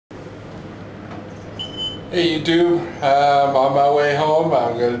Hey YouTube, I'm on my way home.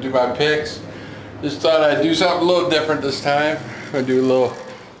 I'm going to do my picks. Just thought I'd do something a little different this time. I'm going to do a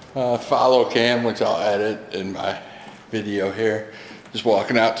little follow cam, which I'll edit in my video here. Just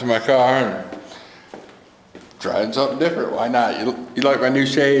walking out to my car and trying something different. Why not? You like my new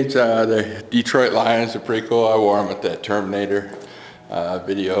shades? The Detroit Lions are pretty cool. I wore them at that Terminator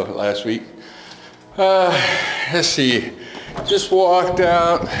video last week. Let's see. Just walked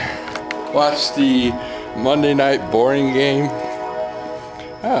out, watched the Monday night boring game.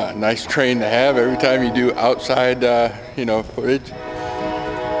 Nice train to have every time you do outside, footage.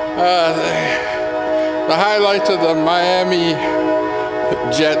 The highlights of the Miami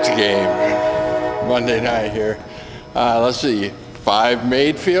Jets game Monday night here. Let's see, 5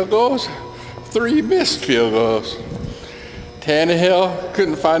 made field goals, 3 missed field goals. Tannehill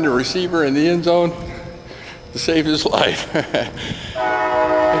couldn't find a receiver in the end zone to save his life.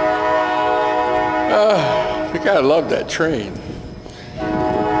 I gotta love that train.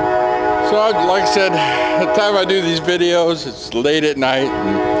 So like I said, the time I do these videos, it's late at night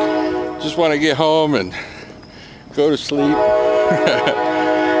and just want to get home and go to sleep.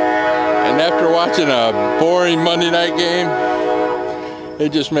 And after watching a boring Monday night game,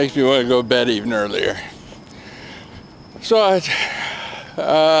 it just makes me want to go to bed even earlier. So I'm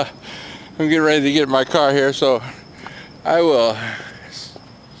getting ready to get in my car here, so I will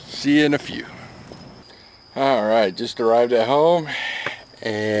see you in a few. Alright, just arrived at home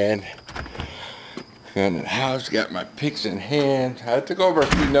and in the house, got my picks in hand. I took over a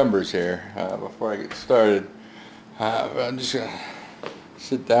few numbers here before I get started. But I'm just going to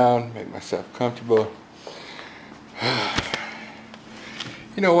sit down, make myself comfortable.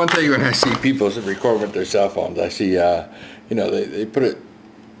 You know, one thing when I see people record with their cell phones, I see, they put it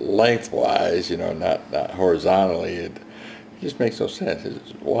lengthwise, not horizontally. It just makes no sense.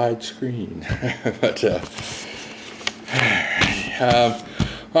 It's widescreen. But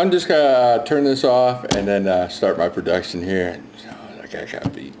I'm just gonna turn this off and then start my production here. I gotta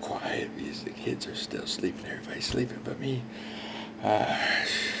be quiet because the kids are still sleeping. Everybody's sleeping but me.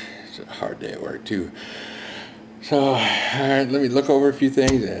 It's a hard day at work too. So, all right, let me look over a few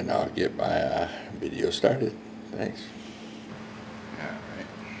things and I'll get my video started. Thanks. All right.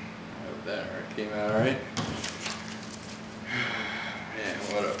 Hope that came out all right. Man,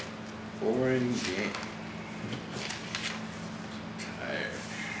 what a boring game. Tired.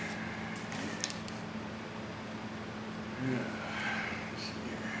 Let's see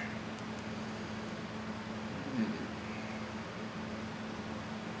here.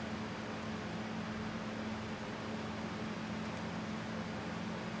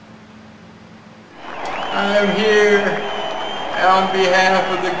 I'm here on behalf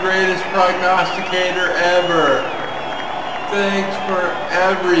of the greatest prognosticator ever. Thanks for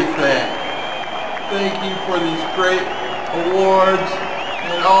everything. Thank you for these great awards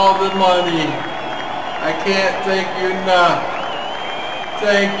and all the money. I can't thank you enough.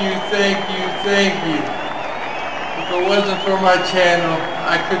 Thank you, thank you, thank you. If it wasn't for my channel,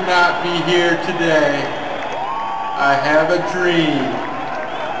 I could not be here today. I have a dream.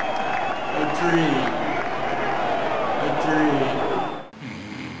 A dream. A dream.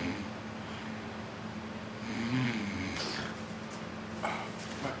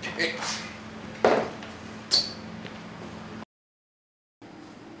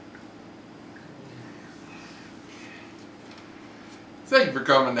 Thank you for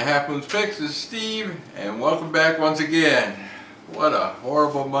coming to Half Moon's Picks. This is Steve, and welcome back once again. What a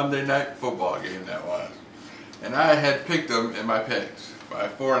horrible Monday night football game that was. And I had picked them in my picks by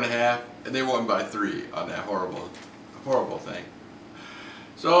 4.5, and they won by 3 on that horrible thing.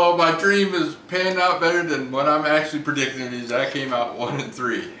 So my dream is panning out better than what I'm actually predicting is. I came out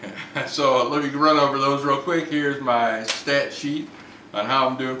 1-3. So let me run over those real quick. Here's my stat sheet on how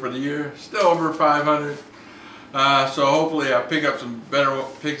I'm doing for the year. Still over 500. So hopefully I'll pick up some better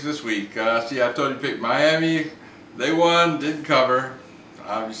picks this week. See, I told you to pick Miami. They won, didn't cover,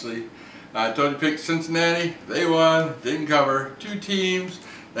 obviously. I told you to pick Cincinnati. They won, didn't cover. 2 teams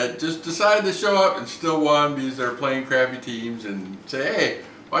that just decided to show up and still won because they're playing crappy teams and say, hey,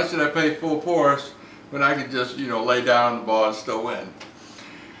 why should I pay full force when I can just, lay down the ball and still win?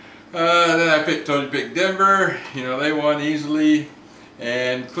 Then I told you to pick Denver. They won easily.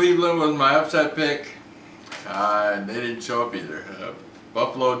 And Cleveland was my upset pick. And they didn't show up either.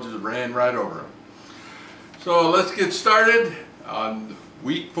 Buffalo just ran right over them. So let's get started on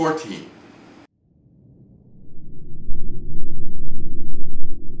week 14.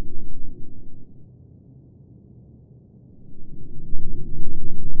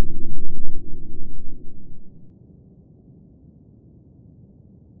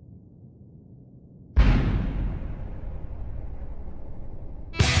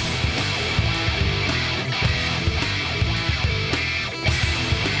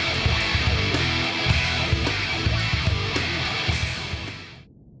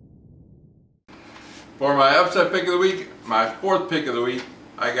 For my upset pick of the week, my fourth pick of the week,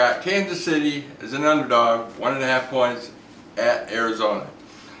 I got Kansas City as an underdog, 1.5 points at Arizona.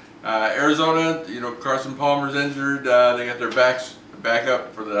 Arizona, you know, Carson Palmer's injured. They got their backs back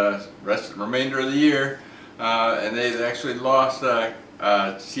up for the remainder of the year, and they actually lost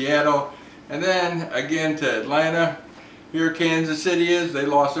Seattle, and then again to Atlanta. Here Kansas City is. They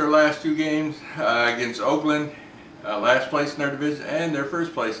lost their last 2 games against Oakland, last place in their division, and their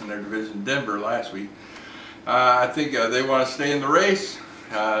first place in their division, Denver, last week. I think they want to stay in the race.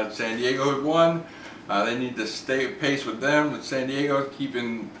 San Diego had won. They need to stay pace with them, with San Diego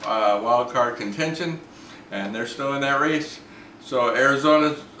keeping wild card contention, and they're still in that race. So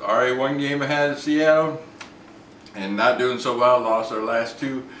Arizona's already 1 game ahead of Seattle and not doing so well, lost their last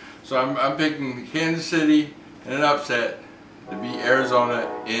 2. So I'm picking Kansas City in an upset to beat Arizona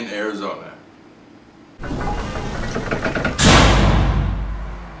in Arizona.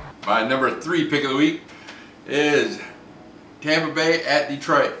 My number 3 pick of the week is Tampa Bay at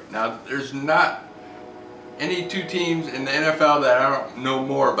Detroit. Now, there's not any 2 teams in the NFL that I don't know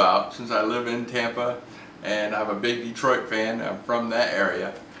more about, since I live in Tampa and I'm a big Detroit fan. I'm from that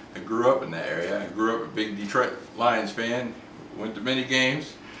area. I grew up in that area. I grew up a big Detroit Lions fan. Went to many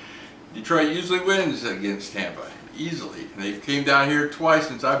games. Detroit usually wins against Tampa, easily. They came down here twice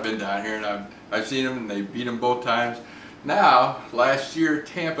since I've been down here, and I've seen them, and they beat them both times. Now, last year,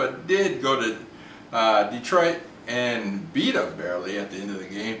 Tampa did go to Detroit and beat them barely at the end of the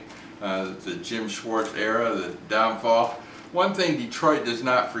game. The Jim Schwartz era, the downfall. One thing Detroit does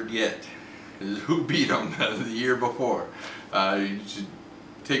not forget is who beat them the year before. You should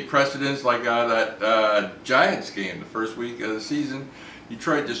take precedence like that Giants game the first week of the season.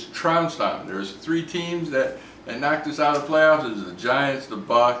 Detroit just trounced on them. There's 3 teams that knocked us out of the playoffs. There's the Giants, the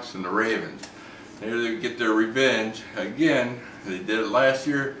Bucs, and the Ravens. Here they get their revenge again. They did it last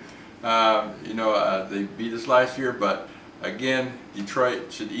year. They beat us last year, but again,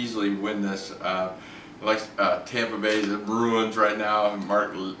 Detroit should easily win this. Tampa Bay is in ruins right now.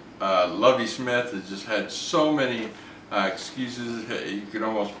 Mark Lovie Smith has just had so many excuses. You can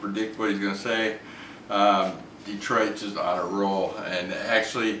almost predict what he's going to say. Detroit just on a roll, and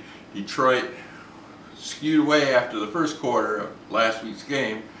actually Detroit skewed away after the first quarter of last week's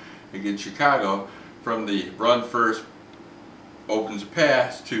game against Chicago from the run first opens a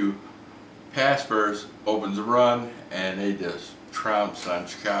pass to pass first opens a run, and they just trounced on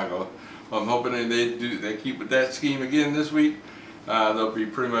Chicago. I'm hoping they keep with that scheme again this week. They'll be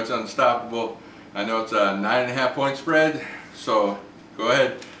pretty much unstoppable. I know it's a 9.5 point spread, so go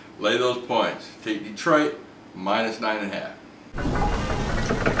ahead, lay those points. Take Detroit minus 9.5.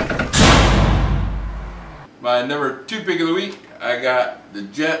 My number 2 pick of the week, I got the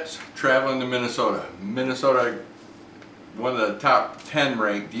Jets traveling to Minnesota. Minnesota, one of the top 10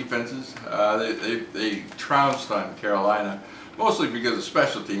 ranked defenses. They trounced on Carolina, mostly because of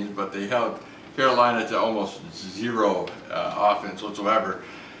special teams, but they held Carolina to almost 0 offense whatsoever.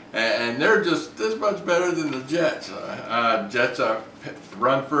 And they're just this much better than the Jets. Jets are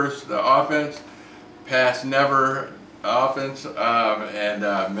run first offense, pass never offense, and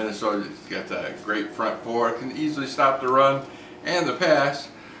Minnesota's got a great front 4, can easily stop the run and the pass.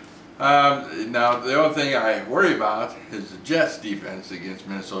 Now, the only thing I worry about is the Jets' defense against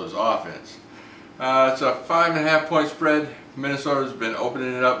Minnesota's offense. It's a 5.5 point spread. Minnesota's been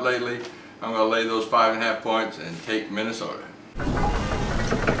opening it up lately. I'm going to lay those 5.5 points and take Minnesota.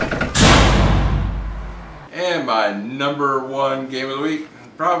 And my number 1 game of the week,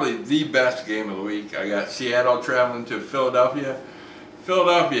 probably the best game of the week, I got Seattle traveling to Philadelphia.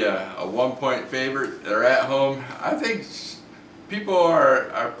 Philadelphia, a 1 point favorite. They're at home. I think people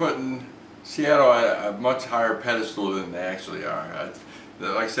are putting Seattle at a much higher pedestal than they actually are.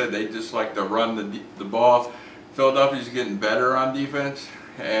 Like I said, they just like to run the ball. Philadelphia's getting better on defense,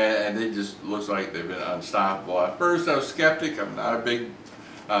 and they just looks like they've been unstoppable. At first I was skeptic. I'm not a big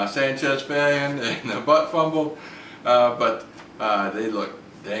Sanchez fan and the butt fumble, but they look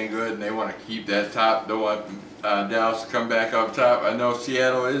dang good, and they want to keep that top. Don't want Dallas to come back up top. I know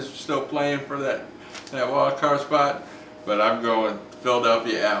Seattle is still playing for that wild card spot, but I'm going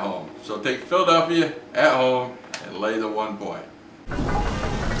Philadelphia at home. So take Philadelphia at home and lay the 1 point.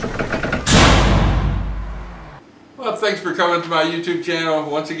 Well, thanks for coming to my YouTube channel.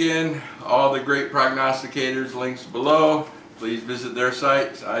 Once again, all the great prognosticators, links below. Please visit their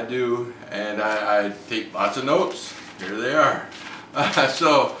sites. I do, and I take lots of notes. Here they are.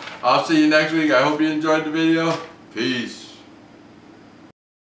 So, I'll see you next week. I hope you enjoyed the video. Peace.